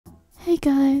Hey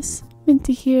guys,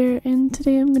 Minty here, and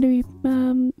today I'm gonna be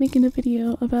making a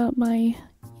video about my,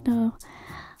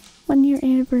 1 year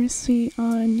anniversary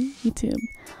on YouTube.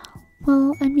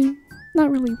 Well, I mean, not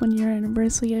really 1 year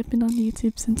anniversary. I've been on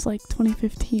YouTube since like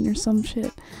 2015 or some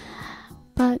shit.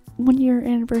 But 1 year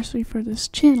anniversary for this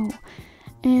channel,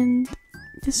 and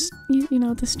this,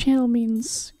 this channel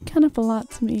means kind of a lot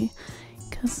to me,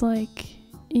 cause like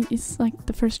it's like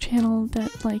the first channel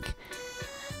that like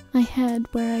I had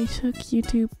where I took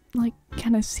YouTube like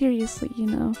kind of seriously,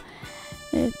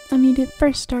 It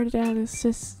first started out as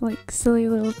just like silly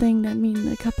little thing that me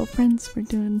and a couple friends were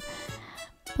doing,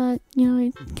 but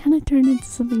it kind of turned into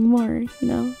something more,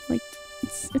 like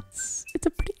it's a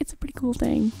pretty cool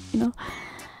thing,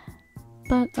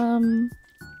 But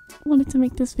wanted to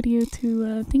make this video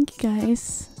to thank you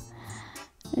guys,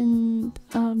 and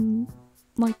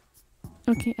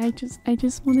okay, I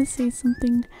just want to say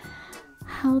something.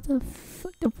 How the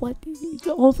what?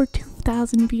 Over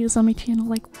 2,000 views on my channel.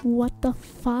 Like, what the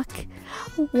fuck?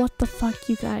 What the fuck,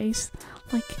 you guys?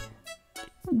 Like,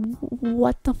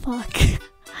 what the fuck?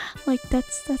 Like,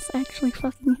 that's actually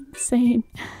fucking insane.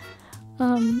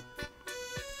 But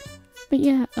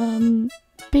yeah,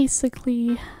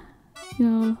 basically,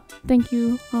 thank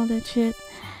you, all that shit.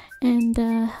 And,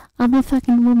 I'm a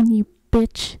fucking woman, you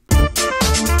bitch.